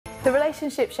The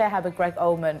relationship Cher had with Gregg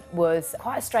Allman was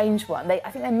quite a strange one. I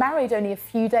think they married only a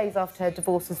few days after her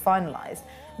divorce was finalised.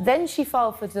 Then she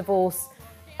filed for divorce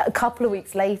a couple of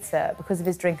weeks later because of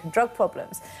his drink and drug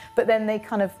problems. But then they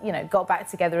kind of, you know, got back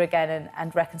together again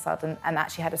and reconciled and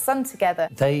actually had a son together.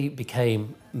 They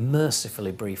became,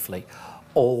 mercifully briefly,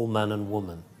 Allman and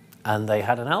Woman. And they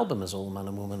had an album as Allman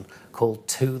and Woman called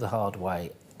To the Hard Way.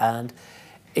 And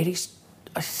it is,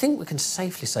 I think we can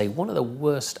safely say, one of the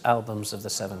worst albums of the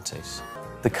 70s.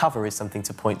 The cover is something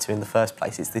to point to in the first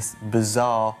place. It's this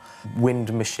bizarre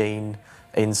wind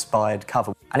machine-inspired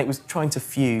cover. And it was trying to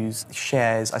fuse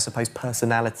Cher's, I suppose,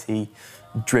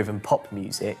 personality-driven pop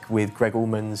music with Gregg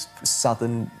Allman's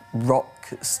southern rock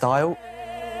style.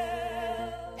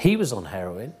 He was on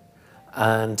heroin,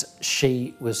 and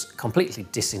she was completely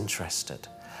disinterested.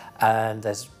 And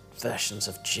there's versions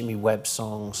of Jimmy Webb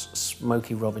songs,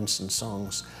 Smokey Robinson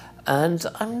songs, and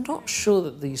I'm not sure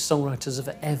that these songwriters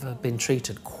have ever been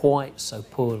treated quite so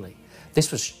poorly.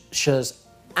 This was Cher's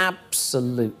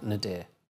absolute nadir.